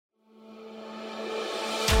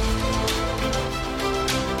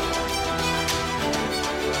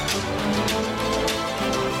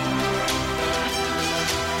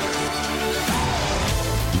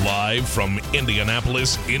Live from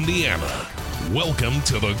Indianapolis, Indiana. Welcome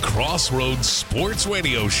to the Crossroads Sports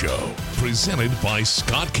Radio Show, presented by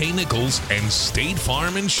Scott K. Nichols and State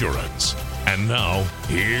Farm Insurance. And now,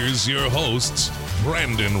 here's your hosts,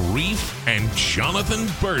 Brandon Reef and Jonathan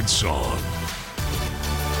Birdsong.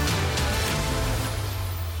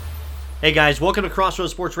 Hey guys, welcome to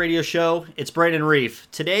Crossroads Sports Radio Show. It's Brandon Reef.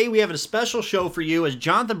 Today we have a special show for you as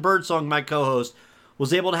Jonathan Birdsong, my co-host,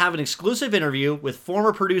 was able to have an exclusive interview with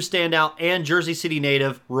former Purdue standout and Jersey City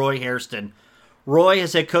native Roy Hairston. Roy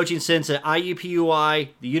has had coaching stints at IUPUI,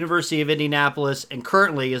 the University of Indianapolis, and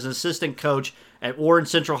currently is an assistant coach at Warren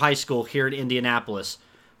Central High School here in Indianapolis.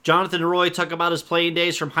 Jonathan and Roy talk about his playing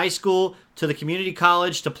days from high school to the community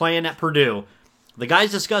college to playing at Purdue. The guys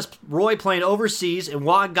discuss Roy playing overseas and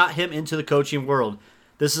what got him into the coaching world.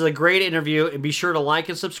 This is a great interview, and be sure to like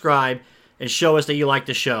and subscribe and show us that you like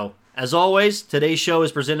the show. As always, today's show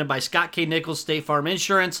is presented by Scott K. Nichols, State Farm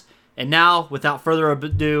Insurance. And now, without further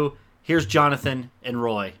ado, here's Jonathan and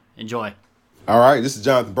Roy. Enjoy. All right, this is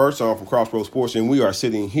Jonathan Birdsong from Crossroads Sports, and we are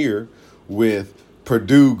sitting here with former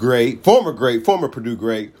Purdue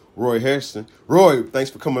great, Roy Hairston. Roy, thanks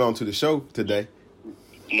for coming on to the show today.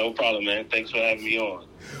 No problem, man. Thanks for having me on.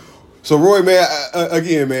 So, Roy, man,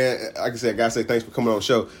 again, man, like I said, I gotta say thanks for coming on the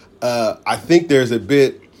show. I think there's a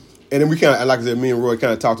bit, and then we kind of, like I said, me and Roy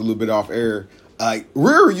kind of talked a little bit off air.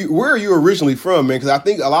 Where are you originally from, man? Because I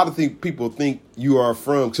think a lot of people think you are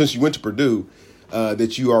from, since you went to Purdue,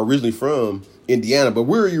 that you are originally from Indiana. But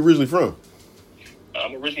where are you originally from?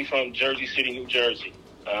 I'm originally from Jersey City, New Jersey.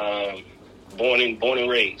 Born and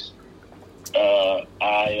raised.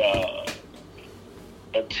 I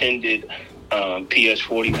attended PS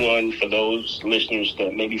 41 for those listeners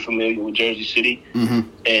that may be familiar with Jersey City. Mm-hmm.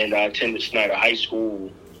 And I attended Snyder High School.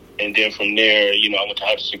 And then from there, I went to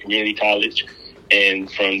Hutchinson Community College.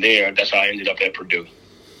 And from there, that's how I ended up at Purdue.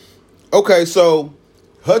 Okay, so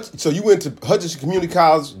you went to Hutchinson Community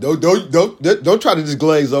College. Don't try to just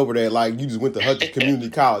glaze over that like you just went to Hutchinson Community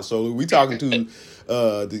College. So we talking to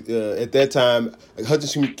at that time,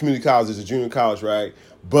 Hutchinson Community College is a junior college, right?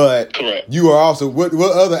 But correct. You are also what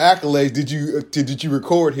other accolades did you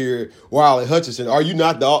record here while at Hutchinson? Are you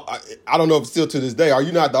not I don't know if still to this day, are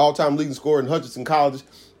you not the all-time leading scorer in Hutchinson College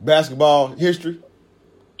basketball history?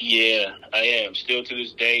 Yeah, I am. Still to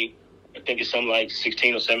this day, I think it's something like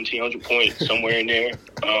 1,600 or 1,700 points, somewhere in there.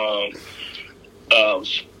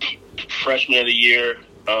 Freshman of the year,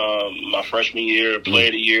 my freshman year, player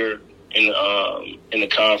of the year in the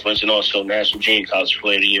conference, and also National Junior College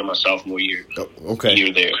Player of the Year my sophomore year. Okay,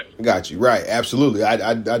 year there. Got you right. Absolutely.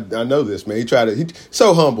 I know this, man. He's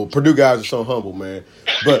so humble. Purdue guys are so humble, man.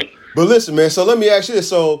 But listen, man. So let me ask you this.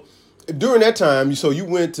 So during that time, you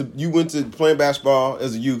went to playing basketball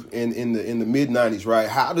as a youth in the mid '90s, right?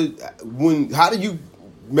 How did you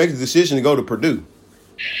make the decision to go to Purdue?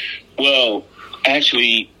 Well,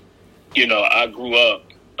 actually, I grew up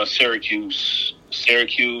a Syracuse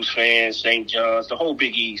fan, St. John's, the whole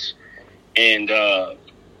Big East, and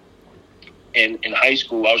in high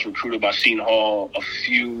school, I was recruited by Seton Hall. A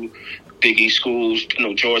few Big East schools,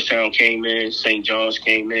 Georgetown came in, St. John's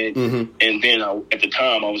came in, mm-hmm. And then at the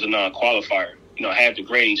time I was a non-qualifier. I had the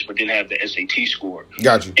grades, but didn't have the SAT score.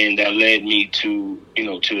 Got you. And that led me to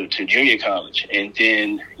junior college. And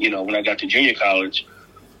then, when I got to junior college,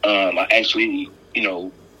 I actually,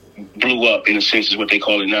 blew up, in a sense, is what they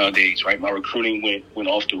call it nowadays, right? My recruiting went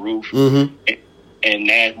off the roof, mm-hmm.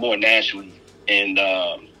 and more nationally. And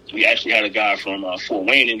we actually had a guy from Fort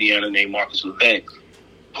Wayne, Indiana, named Marcus Levesque,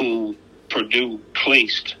 who Purdue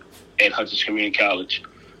placed at Hutchinson Community College.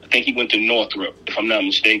 I think he went to Northrop, if I'm not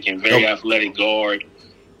mistaken. Very athletic guard,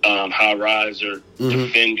 high riser, mm-hmm.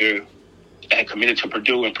 defender. Had committed to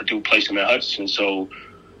Purdue, and Purdue placed him at Hutchinson. So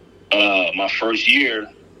my first year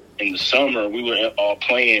in the summer, we were all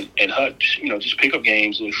playing at Hutch, just pickup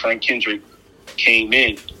games, and Frank Kendrick came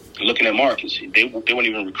in looking at Marcus. They weren't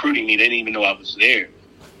even recruiting me. They didn't even know I was there.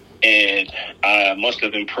 And I must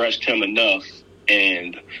have impressed him enough,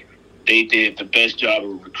 and they did the best job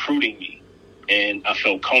of recruiting me. And I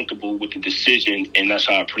felt comfortable with the decision, and that's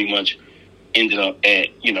how I pretty much ended up at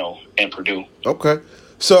Purdue. Okay.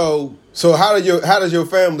 So how does your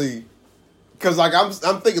family, because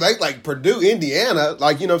I'm thinking like Purdue, Indiana,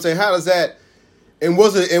 what I'm saying, how does that, and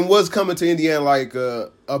was coming to Indiana like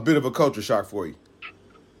a bit of a culture shock for you?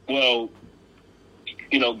 Well,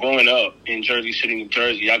 growing up in Jersey City, New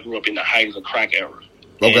Jersey, I grew up in the height of the crack era.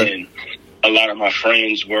 Okay. And a lot of my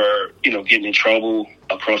friends were, getting in trouble.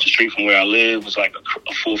 Across the street from where I live was like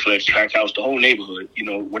a full-fledged crack house. The whole neighborhood,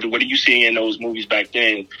 what are you seeing in those movies back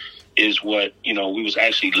then is what, we was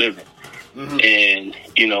actually living. Mm-hmm. And,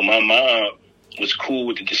 my mom was cool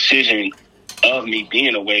with the decision of me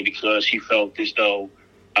being away because he felt as though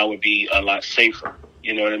I would be a lot safer.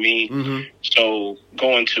 You know what I mean? Mm-hmm. So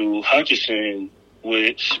going to Hutchinson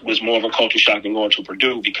was more of a culture shock than going to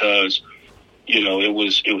Purdue because, you know, it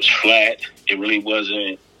was flat. It really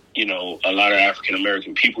wasn't, you know, a lot of African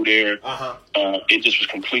American people there. It just was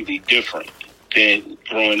completely different than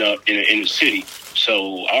growing up in the city.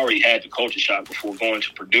 So I already had the culture shock before going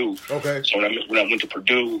to Purdue. Okay. So when I went to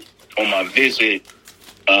Purdue on my visit,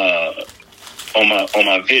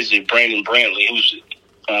 Brandon Brantley, who was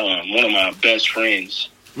one of my best friends.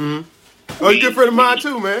 Mm-hmm. Oh, he's a good friend of mine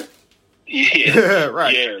too, man. Yeah,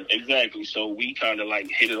 right. Yeah, exactly. So we kind of like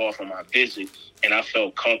hit it off on my visit, and I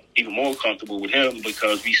felt even more comfortable with him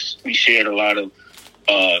because we shared a lot of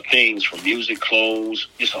things from music, clothes,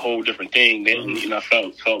 just a whole different thing. And I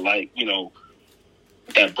felt like, you know,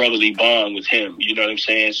 that brotherly bond with him. You know what I'm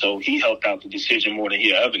saying? So he helped out the decision more than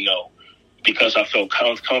he'll ever know because I felt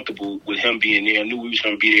comfortable with him being there. I knew we was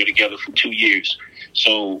going to be there together for 2 years.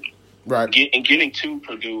 So getting to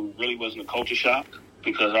Purdue really wasn't a culture shock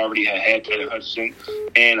because I already had that at Hudson,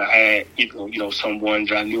 and I had you know someone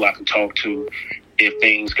that I knew I could talk to if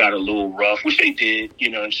things got a little rough, which they did. You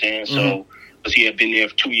know what I'm saying? Mm-hmm. So because he had been there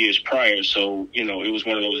for 2 years prior, so you know it was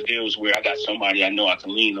one of those deals where I got somebody I know I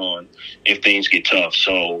can lean on if things get tough.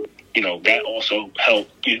 So you know that also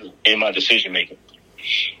helped in my decision making.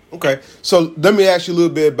 Okay, so let me ask you a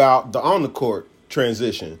little bit about the on the court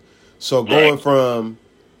transition. So going from,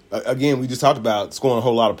 again, we just talked about scoring a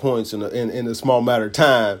whole lot of points in a small matter of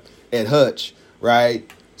time at Hutch,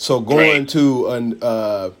 right? So going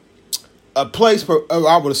to a place,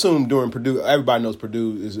 I would assume during Purdue, everybody knows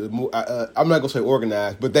Purdue is, I'm not going to say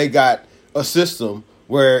organized, but they got a system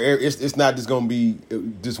where it's not just going to be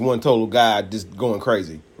just one total guy just going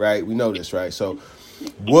crazy, right? We know this, right? So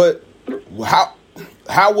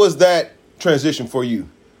how was that transition for you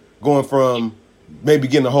going from maybe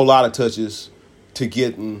getting a whole lot of touches to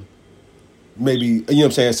getting maybe, you know what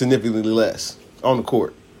I'm saying, significantly less on the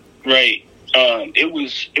court? Right. It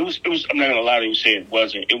was, I'm not going to lie to you and say it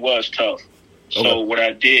wasn't. It was tough. Okay. So what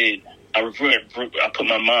I did, I put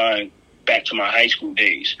my mind back to my high school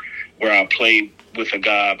days where I played with a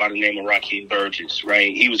guy by the name of Rakeem Burgess,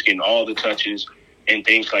 right? He was getting all the touches and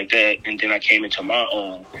things like that. And then I came into my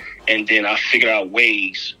own, and then I figured out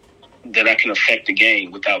ways that I can affect the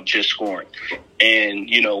game without just scoring. And,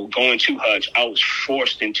 you know, going to Hutch, I was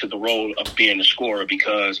forced into the role of being a scorer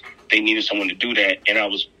because they needed someone to do that. And I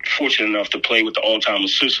was fortunate enough to play with the all-time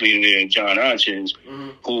assist leader there, John Onchins,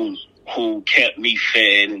 who kept me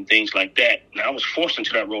fed and things like that. And I was forced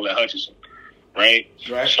into that role at Hutchinson, right?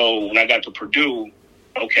 So when I got to Purdue,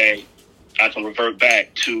 okay, I can revert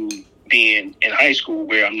back to being in high school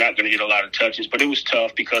where I'm not going to get a lot of touches. But it was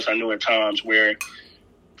tough because I knew at times where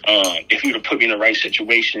if he would have put me in the right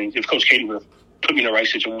situation, if Coach Katie would have put me in the right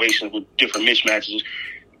situations with different mismatches,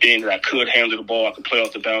 then I could handle the ball, I could play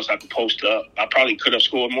off the bounce, I could post up. I probably could have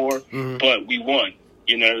scored more, but we won.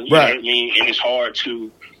 You know what I mean? And it's hard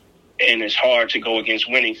to go against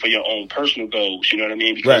winning for your own personal goals. You know what I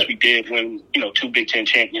mean? Because we did win, 2 Big Ten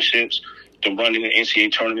championships. The run in the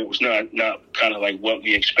NCAA tournament was not kind of like what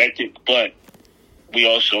we expected, but we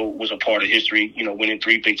also was a part of history. Winning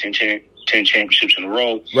 3 Big Ten championships in a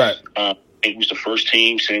row. Right. It was the first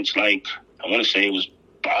team since I want to say it was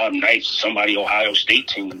Bob Knight, somebody Ohio State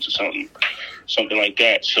teams or something like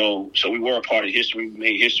that. So we were a part of history. We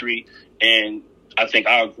made history, and I think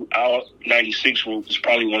our 96 group is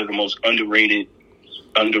probably one of the most underrated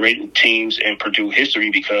teams in Purdue history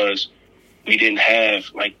because we didn't have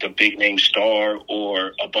the big name star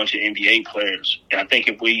or a bunch of NBA players. And I think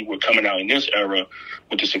if we were coming out in this era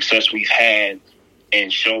with the success we've had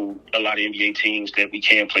and show a lot of NBA teams that we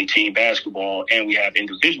can play team basketball and we have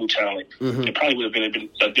individual talent, it probably would have been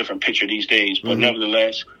a different picture these days. But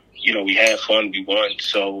nevertheless, we had fun, we won.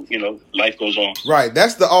 So, life goes on. Right.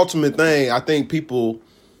 That's the ultimate thing I think people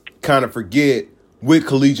kind of forget with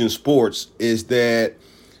collegiate sports is that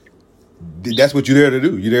that's what you're there to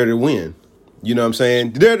do. You're there to win. You know what I'm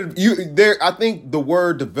saying? I think the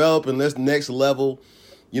word develop and that's next level.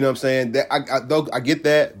 You know what I'm saying? That I get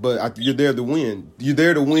that, but you're there to win. You're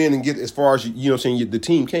there to win and get as far as the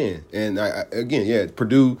team can. And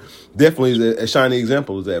Purdue definitely is a shining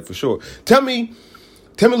example of that for sure. Tell me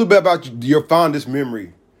a little bit about your fondest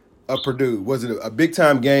memory of Purdue. Was it a big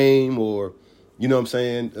time game or, you know what I'm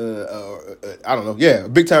saying? I don't know. Yeah, a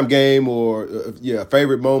big time game or a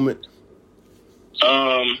favorite moment.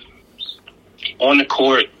 On the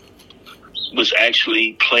court was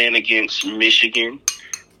actually playing against Michigan.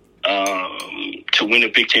 To win a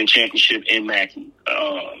Big Ten championship in Mackey.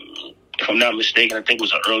 If I'm not mistaken, I think it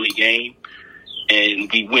was an early game.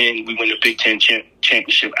 and we win the Big Ten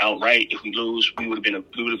championship outright. If we lose, we would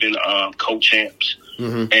have been co-champs.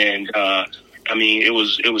 Mm-hmm. And I mean, it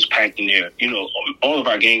was packed in there. You know, all of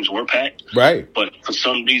our games were packed, right? But for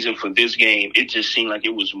some reason, for this game, it just seemed like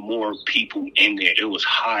it was more people in there. It was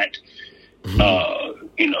hot. Mm-hmm.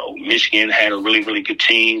 You know, Michigan had a really, really good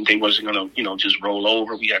team. They wasn't gonna, you know, just roll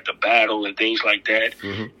over. We had to battle and things like that.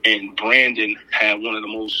 Mm-hmm. And Brandon had one of the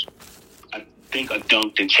most, I think, a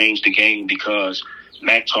dunk that changed the game, because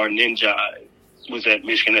Maktar Ninja was at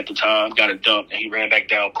Michigan at the time, got a dunk, and he ran back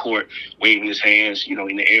down court, waving his hands, you know,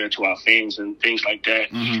 in the air to our fans and things like that.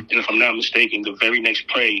 Mm-hmm. And if I'm not mistaken, the very next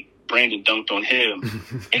play, Brandon dunked on him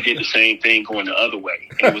and did the same thing going the other way.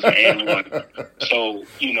 It was an and one. So,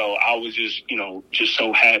 you know, I was just, you know, just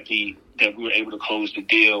so happy that we were able to close the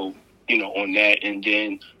deal, you know, on that. And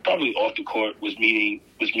then probably off the court was meeting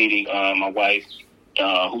my wife,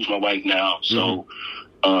 who's my wife now. So,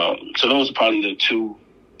 so those are probably the two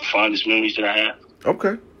fondest memories that I have.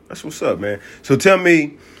 Okay, that's what's up, man. So tell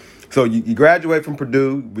me, so you graduate from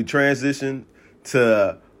Purdue, we transition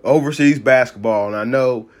to overseas basketball, and I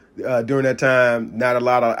know during that time, not a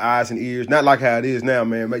lot of eyes and ears, not like how it is now,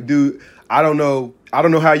 man. Like, dude, I don't know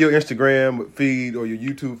how your Instagram feed or your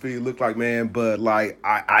YouTube feed looked like, man, but like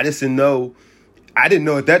I just didn't know. I didn't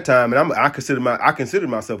know at that time, and I considered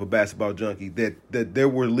myself a basketball junkie, that there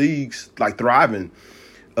were leagues like thriving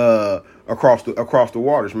across the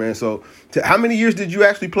waters, man. So how many years did you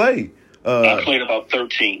actually play? I played about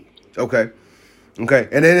 13. Okay. And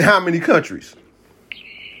then how many countries?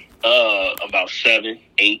 About 7,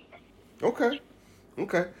 8. Okay.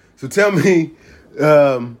 So tell me,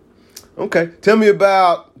 tell me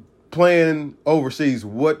about playing overseas.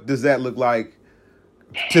 What does that look like?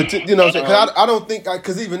 You know, because I don't think,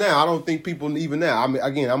 because even now, I don't think people even now. I mean,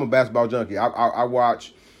 again, I'm a basketball junkie. I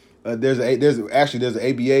watch. There's an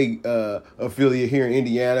ABA affiliate here in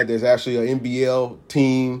Indiana. There's actually an NBL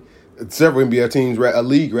team, several NBL teams, a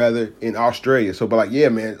league rather, in Australia. So, but like, yeah,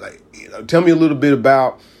 man, like, you know, tell me a little bit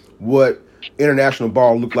about what international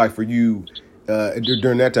ball looked like for you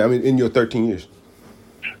during that time, in your 13 years.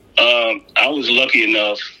 I was lucky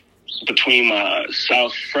enough between my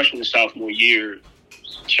freshman and sophomore year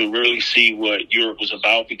to really see what Europe was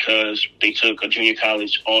about, because they took a junior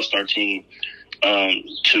college all-star team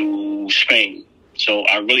to Spain. So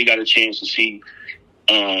I really got a chance to see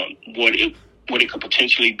what it could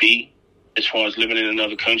potentially be as far as living in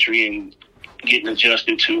another country and getting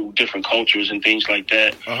adjusted to different cultures and things like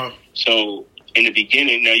that. Uh-huh. So in the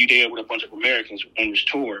beginning, now you're there with a bunch of Americans on this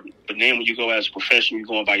tour, but then when you go as a professional, you're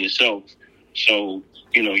going by yourself. So,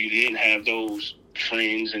 you know, you didn't have those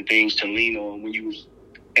friends and things to lean on when you was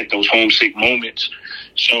at those homesick moments.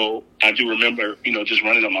 So I do remember, you know, just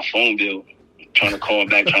running up my phone bill, trying to call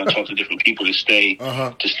back, trying to talk to different people to stay,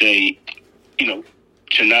 you know,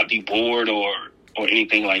 to not be bored or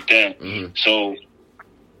anything like that. Mm-hmm. So,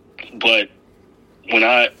 but when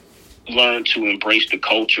I learned to embrace the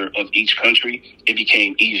culture of each country, it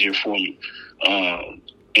became easier for me.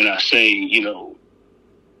 And I say, you know,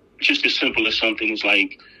 just as simple as something as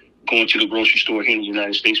like going to the grocery store here in the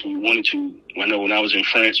United States when you wanted to. I know when I was in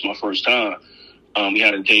France my first time, we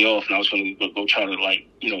had a day off and I was going to go try to, like,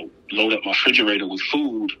 you know, load up my refrigerator with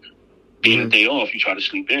food. Being a day off, you try to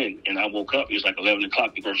sleep in. And I woke up, it was like 11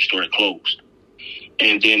 o'clock, the grocery store had closed.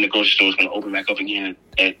 And then the grocery store was going to open back up again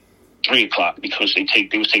at 3 o'clock because they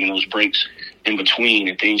was taking those breaks in between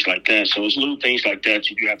and things like that. So it's little things like that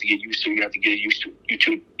you have to get used to. You have to get used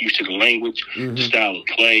to the language, the style of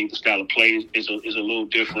play. The style of play is a little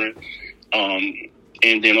different.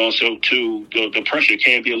 And then also, too, the pressure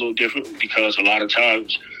can be a little different because a lot of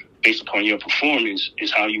times, based upon your performance,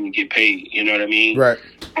 is how you would get paid. You know what I mean? Right.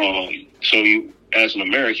 So you, as an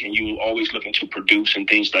American, you were always looking to produce and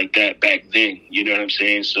things like that back then. You know what I'm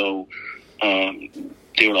saying? So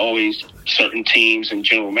there were always certain teams and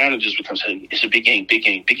general managers because, hey, it's a big game.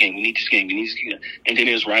 We need this game. And then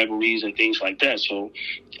there's rivalries and things like that. So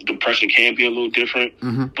the pressure can be a little different,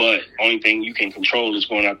 but only thing you can control is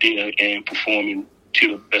going out there and performing to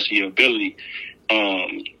the best of your ability.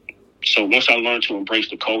 So once I learned to embrace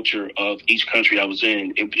the culture of each country I was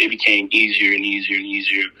in, it became easier and easier and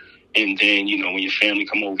easier. And then, you know, when your family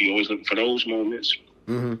come over, you're always looking for those moments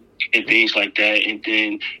and things like that. And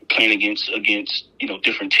then playing against you know,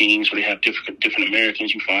 different teams where they have different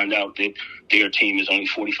Americans, you find out that their team is only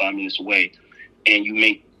 45 minutes away. And you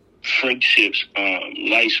make friendships,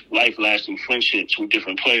 life-lasting friendships with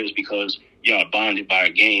different players because y'all bonded by a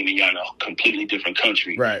game and y'all in a completely different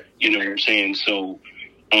country. Right. You know what I'm saying? So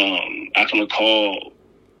I can recall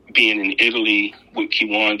being in Italy with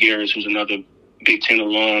Kiwan Garris, who's another Big Ten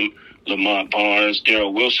alum, Lamont Barnes,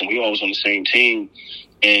 Daryl Wilson. We all was on the same team,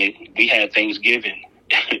 and we had Thanksgiving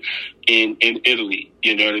in Italy.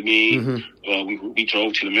 You know what I mean? We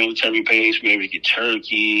drove to the military base. We were able to get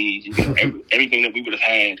turkey, everything that we would have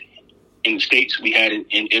had in the States, we had it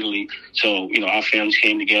in Italy. So, our families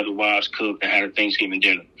came together, wives cooked, and had a Thanksgiving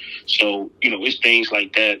dinner. So, it's things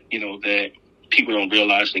like that, that people don't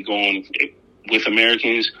realize that go on with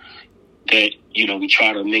Americans, that, we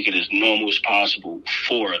try to make it as normal as possible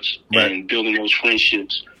for us. Right. And building those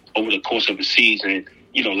friendships over the course of a season,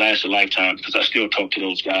 lasts a lifetime, because I still talk to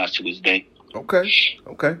those guys to this day.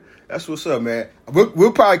 Okay. That's what's up, man.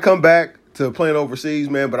 We'll probably come back to playing overseas,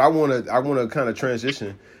 man, but I want to kind of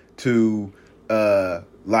transition to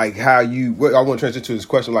like how you. I want to transition to this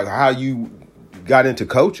question, like how you got into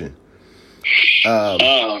coaching.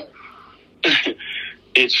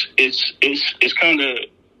 It's kind of,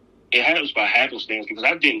 it happens by happenstance, because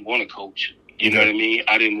I didn't want to coach. You know what I mean?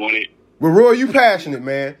 I didn't want it. Well, Roy, you passionate,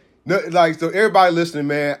 man. No, like, so everybody listening,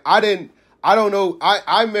 man. I don't know.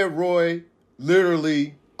 I met Roy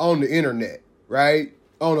literally on the internet, right?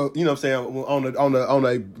 On a, you know what I'm saying, on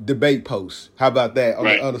a debate post. How about that?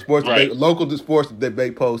 On a sports debate, local sports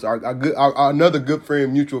debate post. Our another good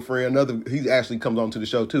friend, mutual friend, he actually comes on to the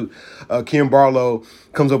show too. Kim Barlow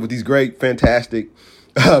comes up with these great, fantastic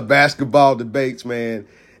basketball debates, man.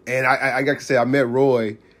 And I got to say, I met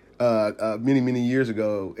Roy many years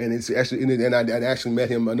ago, and it's actually, and I actually met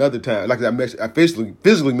him another time. Like I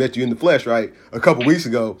physically met you in the flesh, right, a couple weeks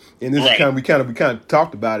ago, and this is we kind of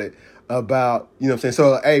talked about it. About, you know what I'm saying?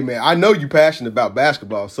 So, hey, man, I know you're passionate about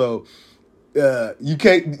basketball. So, you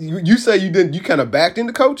say you didn't, you kind of backed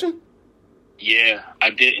into coaching? Yeah, I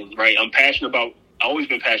didn't, right? I always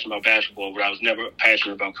been passionate about basketball, but I was never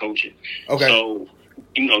passionate about coaching. Okay. So,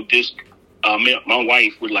 my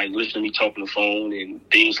wife would like listen to me talk on the phone and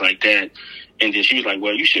things like that. And then she was like,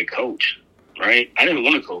 well, you should coach, right? I didn't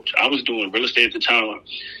want to coach. I was doing real estate at the time.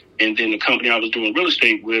 And then the company I was doing real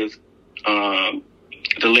estate with,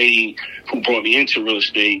 the lady who brought me into real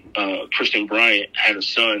estate, Kristen Bryant, had a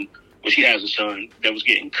son. Well, she has a son that was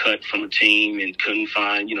getting cut from a team and couldn't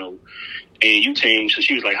find, AAU team. So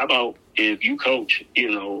she was like, how about if you coach,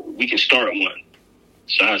 we can start one.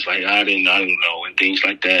 So I was like, I didn't know, and things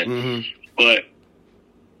like that. Mm-hmm. But,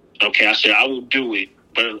 okay, I said, I will do it,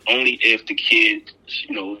 but only if the kids,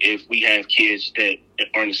 if we have kids that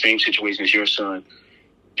are in the same situation as your son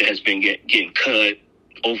that has been getting cut,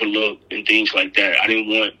 overlooked, and things like that. I didn't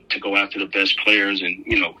want to go after the best players and,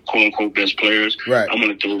 quote unquote best players. Right. I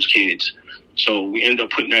wanted those kids. So we ended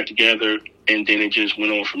up putting that together, and then it just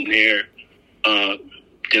went on from there.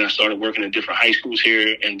 Then I started working at different high schools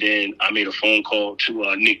here, and then I made a phone call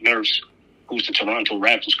to Nick Nurse, who's the Toronto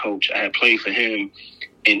Raptors coach. I had played for him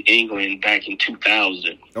in England back in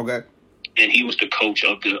 2000. Okay. And he was the coach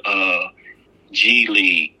of the G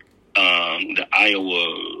League, the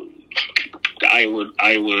Iowa, I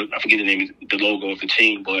forget the name, the logo of the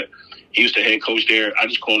team, but he was the head coach there. I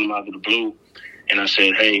just called him out of the blue, and I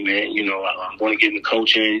said, hey, man, I want to get into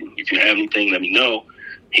coaching. If you have anything, let me know.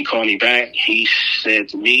 He called me back. He said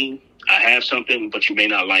to me, I have something, but you may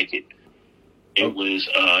not like it. It was,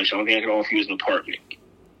 the only thing I could offer you is an apartment,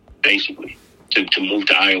 basically, to move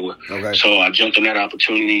to Iowa. Okay. So I jumped on that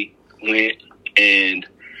opportunity, went, and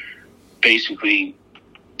basically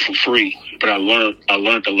for free, but I learned a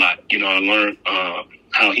lot. I learned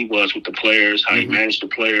how he was with the players, how he managed the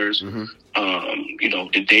players,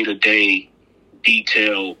 the day-to-day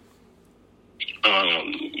detail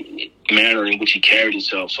manner in which he carried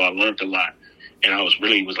himself. So I learned a lot, and I was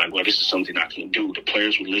like, well, this is something I can do. The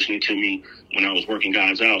players were listening to me when I was working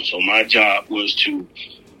guys out. So my job was to,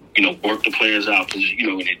 work the players out, because,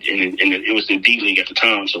 it was the D League at the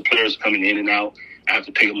time. So players coming in and out. I have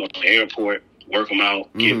to pick them up at the airport, work them out,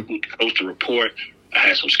 give the coach a report. I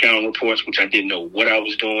had some scouting reports, which I didn't know what I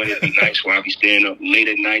was doing. It'd be nights where I'd be staying up late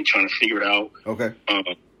at night trying to figure it out. Okay.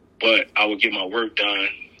 But I would get my work done,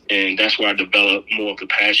 and that's where I developed more of the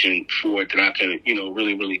passion for it, that I could,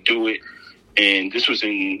 really, really do it. And this was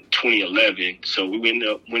in 2011, so we ended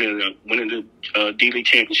up winning the D League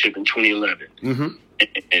championship in 2011. Mm-hmm.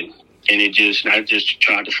 And I just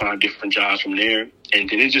tried to find different jobs from there. And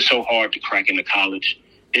then it's just so hard to crack into college.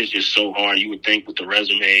 It's just so hard. You would think with the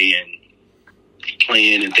resume and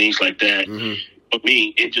playing and things like that. Mm-hmm. For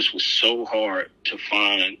me, it just was so hard to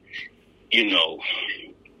find,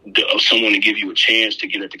 someone to give you a chance to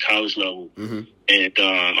get at the college level. Mm-hmm. And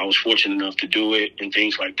I was fortunate enough to do it and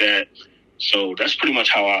things like that. So that's pretty much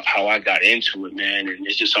how I got into it, man. And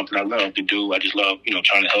it's just something I love to do. I just love,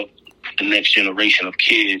 trying to help the next generation of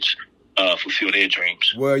kids fulfill their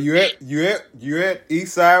dreams. Well, you're at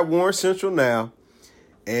Eastside Warren Central now,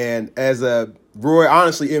 And as a Roy,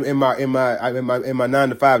 honestly, in my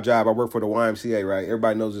 9-to-5 job, I work for the YMCA. Right,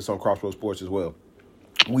 everybody knows this on Crossroads Sports as well.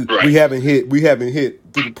 We haven't hit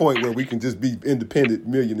to the point where we can just be independent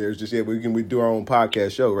millionaires just yet. We do our own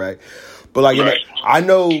podcast show, right? But like, I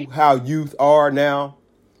know how youth are now.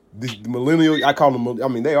 The millennial, I call them. I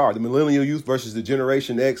mean, they are the millennial youth versus the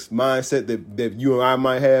Generation X mindset that you and I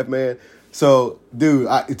might have, man. So, dude,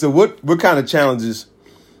 what kind of challenges?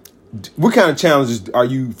 What kind of challenges are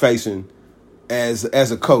you facing as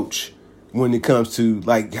a coach when it comes to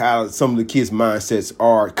like how some of the kids' mindsets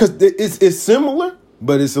are? Because it's similar,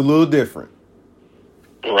 but it's a little different.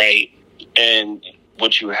 Right. And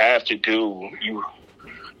what you have to do,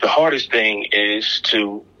 the hardest thing is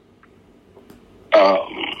to,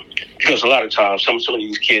 because a lot of times some of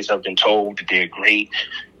these kids have been told that they're great.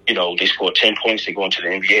 You know, they score 10 points, they go into the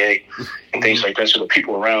NBA and things like that. So the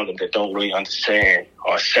people around them that don't really understand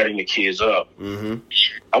are setting the kids up. Mm-hmm.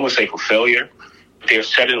 I would say for failure. They're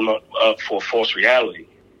setting them up for a false reality.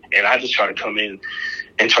 And I just try to come in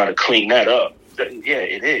and try to clean that up. Yeah,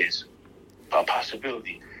 it is a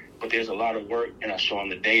possibility. But there's a lot of work, and I show them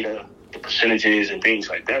the data, the percentages, and things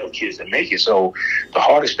like that of kids that make it. So the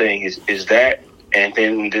hardest thing is that, and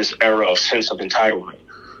then this era of sense of entitlement.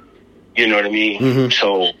 You know what I mean? Mm-hmm.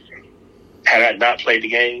 So had I not played the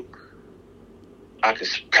game, I could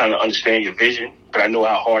kind of understand your vision, but I know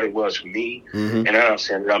how hard it was for me, and I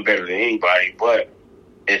understand that I'm better than anybody. But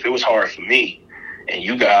if it was hard for me, and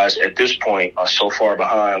you guys at this point are so far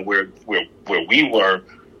behind where we were,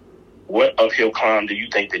 what uphill climb do you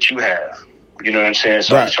think that you have? You know what I'm saying?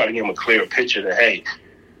 So I just try to give them a clear picture that, hey,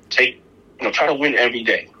 try to win every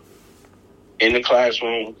day. In the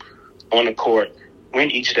classroom, on the court,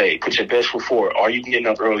 win each day. Put your best foot forward. Are you getting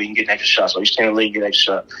up early and getting extra shots? Are you standing late and getting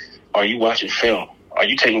extra shots? Are you watching film? Are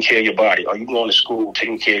you taking care of your body? Are you going to school,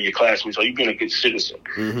 taking care of your classmates? Are you being a good citizen?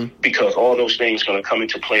 Mm-hmm. Because all those things are going to come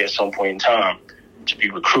into play at some point in time. To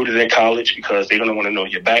be recruited in college because they're going to want to know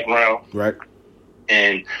your background. Right.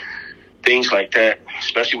 And things like that,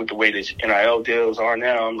 especially with the way that NIL deals are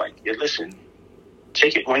now, I'm like, yeah, listen,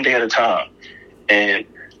 take it one day at a time. And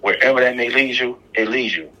wherever that may lead you, it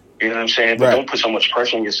leads you. You know what I'm saying? But don't put so much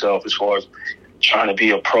pressure on yourself as far as trying to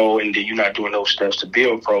be a pro and then you're not doing those steps to be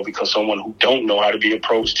a pro because someone who don't know how to be a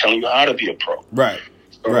pro is telling you how to be a pro. Right.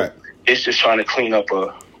 So it's just trying to clean up a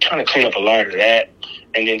lot of that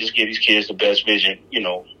and then just give these kids the best vision,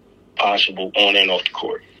 possible on and off the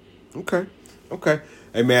court. Okay.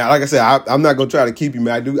 Hey man, like I said, I'm not gonna try to keep you,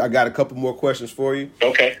 man. I got a couple more questions for you.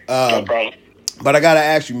 Okay. No problem. But I gotta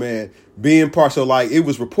ask you, man, being partial, like it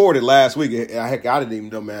was reported last week. Heck, I didn't even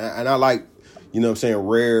know, man. And I like, what I'm saying,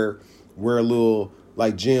 rare little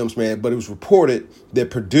like gems, man. But it was reported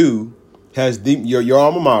that Purdue has your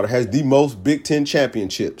alma mater has the most Big Ten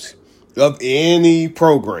championships of any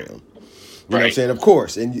program. You know what I'm saying? Of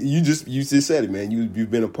course. And you just said it, man.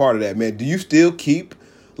 You've been a part of that, man. Do you still keep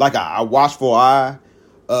like a watchful eye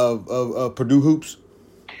of Purdue hoops?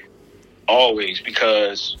 Always,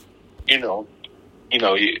 because when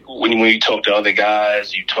you talk to other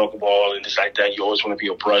guys, you talk ball and just like that, you always want to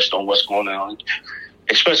be abreast on what's going on,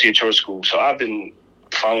 especially at your school. So I've been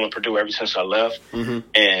following Purdue ever since I left,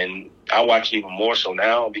 and I watch it even more so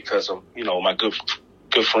now because of my good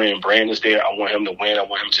friend Brandon's there. I want him to win. I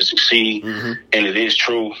want him to succeed, and it is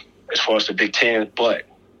true as far as the Big Ten. But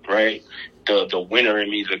the winner in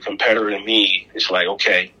me, the competitor in me, is like,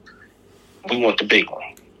 okay, we want the big one.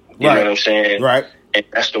 You know what I'm saying? Right. And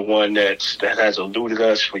that's the one that has eluded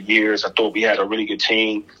us for years. I thought we had a really good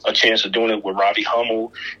team, a chance of doing it with Robbie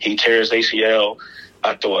Hummel. He tears ACL.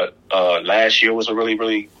 I thought last year was a really,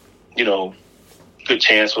 really, good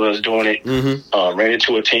chance for us doing it. Ran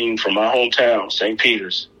into a team from my hometown, St.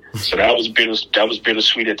 Peter's. So that was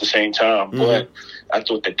bittersweet at the same time. But I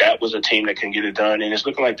thought that was a team that can get it done. And it's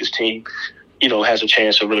looking like this team, has a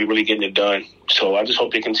chance of really, really getting it done. So I just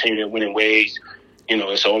hope they continue to win in ways.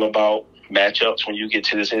 It's all about matchups when you get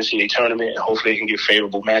to this NCAA tournament, and hopefully they can get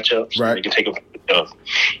favorable matchups. Right. They can take advantage of.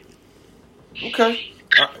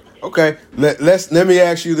 Okay. Let me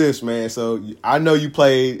ask you this, man. So I know you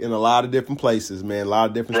played in a lot of different places, man. A lot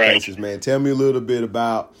of different spaces, man. Tell me a little bit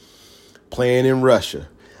about playing in Russia.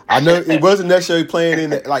 I know it wasn't necessarily playing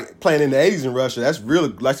in the 80s in Russia. That's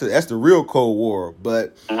that's the real Cold War.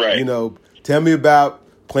 But tell me about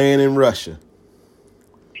playing in Russia.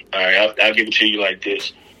 All right, I'll give it to you like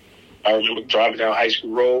this. I remember driving down High School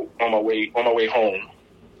Road on my way home,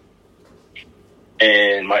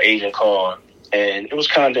 and my agent called, and it was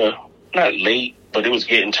kind of not late, but it was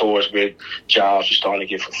getting towards where jobs were starting to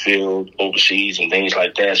get fulfilled overseas and things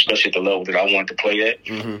like that, especially at the level that I wanted to play at.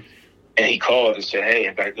 And he called and said, "Hey,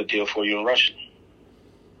 I got a good deal for you in Russia."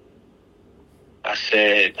 I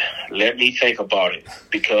said, let me think about it,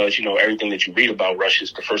 because, everything that you read about Russia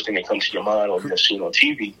is the first thing that comes to your mind or you've seen on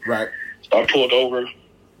TV. Right. So I pulled over,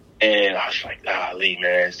 and I was like, golly,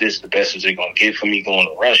 man, is this the best as they're going to get for me going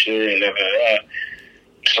to Russia? And blah, blah, blah.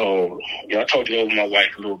 So, I talked it over with my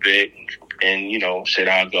wife a little bit and, said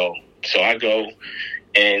I'll go. So I go,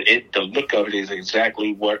 and the look of it is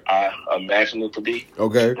exactly what I imagined it to be.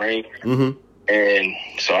 Okay. Right? Mm-hmm. And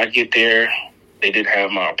so I get there. They didn't have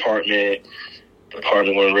my apartment. The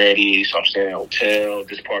apartment wasn't ready, so I'm staying in a hotel.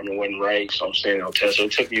 This apartment wasn't right, so I'm staying in a hotel. So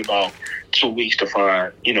it took me about 2 weeks to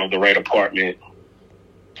find, the right apartment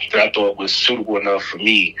that I thought was suitable enough for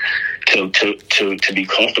me to be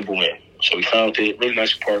comfortable in. So we found a really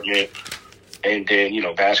nice apartment, and then,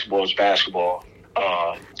 basketball is basketball.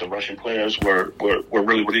 The Russian players were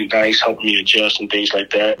really, really nice, helping me adjust and things like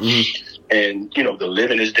that. Mm-hmm. And, the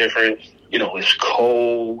living is different. It's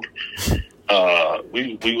cold.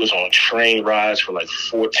 We was on train rides for like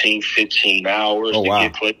 14, 15 hours to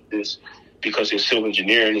get places, because it's civil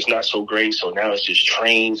engineering. It's not so great. So now it's just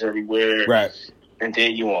trains everywhere. Right. And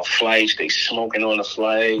then you on flights, they smoking on the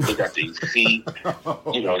flight. They got their feet.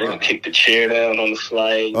 They done kick the chair down on the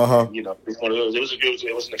flight. Uh-huh. It's one of those.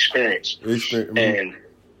 It was an experience. Mm-hmm.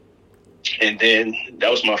 And then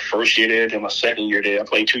that was my first year there. Then my second year there, I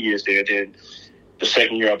played 2 years there. Then the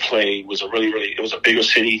second year I played was it was a bigger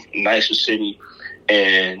city, nicer city,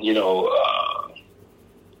 and a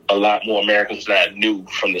lot more Americans that I knew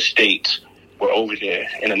from the States were over there.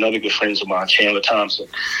 And another good friend of mine, Chandler Thompson.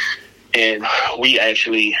 And we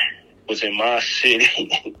actually was in my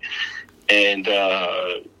city, and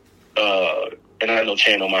I know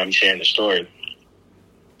Chan don't mind me sharing the story.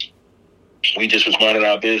 We just was minding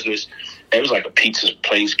our business. It was like a pizza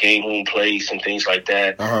place, game room place, and things like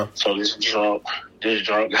that. Uh-huh. So this drunk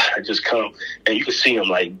guy just come, and you could see him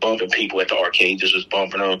like bumping people at the arcade, just was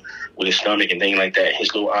bumping them with his stomach and things like that.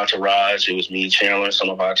 His little entourage, it was me, Chandler, some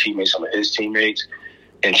of our teammates, some of his teammates.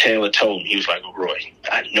 And Chandler told me, he was like, Roy,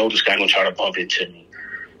 I know this guy gonna try to bump into me.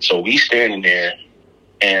 So we standing there,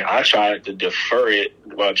 and I tried to defer it.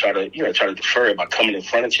 Well, try to defer it by coming in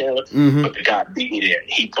front of Chandler. Mm-hmm. But the guy beat me there.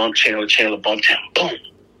 He bumped Chandler. Chandler bumped him. Boom.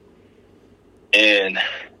 And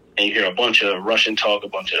you hear a bunch of Russian talk, a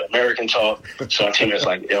bunch of American talk. So our teammate's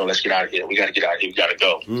like, yo, let's get out of here. We got to get out of here. We got to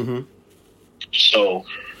go. Mm-hmm. So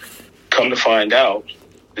come to find out,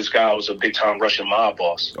 this guy was a big-time Russian mob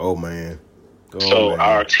boss. Oh, man.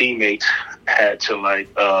 Our teammates had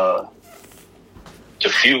to,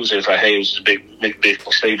 diffuse it. It's like, hey, it was a big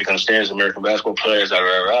mistake because understands American basketball players, blah,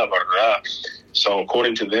 blah, blah, blah, blah. So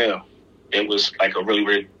according to them, it was like a really,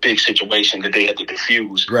 really big situation that they had to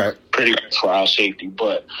diffuse. Right. Pretty much for our safety.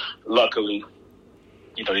 But luckily,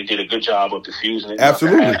 they did a good job of diffusing it.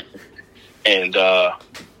 Absolutely. And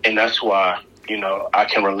that's why, I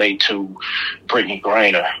can relate to Brittany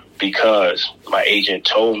Griner, because my agent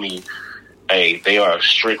told me, hey, they are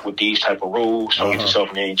strict with these type of rules. Don't get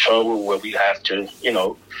yourself in any trouble where we have to,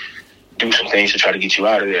 do some things to try to get you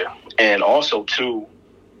out of there. And also, too,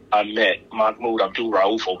 I met Mahmoud Abdul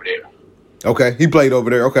Rauf over there. Okay, he played over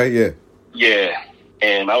there. Okay, yeah. Yeah,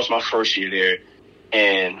 and that was my first year there.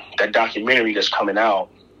 And that documentary that's coming out,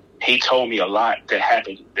 he told me a lot that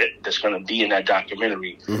happened that's going to be in that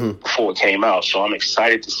documentary before it came out. So I'm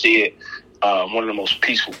excited to see it. One of the most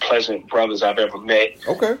peaceful, pleasant brothers I've ever met.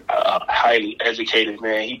 Okay. Highly educated,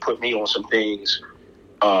 man. He put me on some things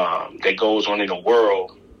that goes on in the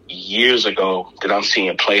world years ago that I'm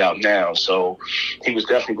seeing play out now. So he was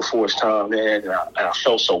definitely before his time, man. And I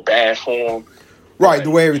felt so bad for him. Right, the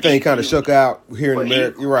way everything kind of shook out here in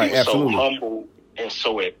America. You're right, he was absolutely. So humble and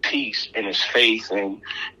so at peace in his faith and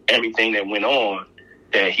everything that went on,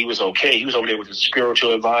 that he was okay. He was over there with his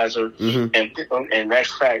spiritual advisor. Mm-hmm. And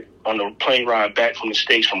that's fact, on the plane ride back from the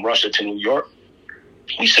States, from Russia to New York,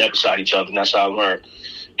 we sat beside each other, and that's how I learned,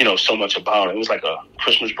 so much about him. It was like a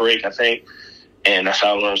Christmas break, I think, and that's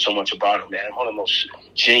how I learned so much about him, man. One of the most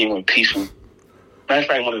genuine, peaceful, matter of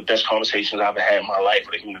fact, one of the best conversations I've ever had in my life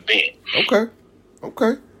with a human being. Okay.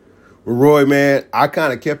 Well, Roy, man, I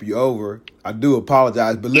kind of kept you over. I do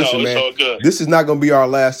apologize, but listen, man, this is not going to be our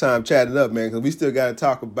last time chatting up, man, because we still got to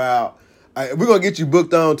talk about. We're going to get you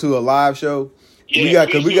booked on to a live show. Yeah, we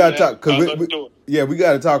got to talk. We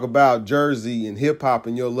got to talk about Jersey and hip hop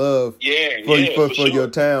and your love for your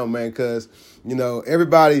town, man. Because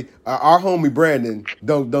everybody, our homie Brandon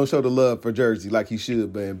don't show the love for Jersey like he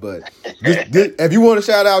should, man. But if you want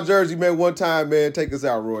to shout out Jersey, man, one time, man, take us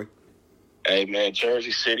out, Roy. Hey, man,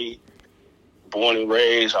 Jersey City. Born and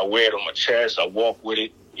raised, I wear it on my chest. I walk with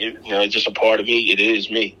it. It's just a part of me. It is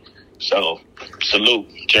me. So, salute,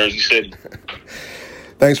 Jersey City.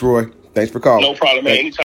 Thanks, Roy. Thanks for calling. No problem, man. Anytime.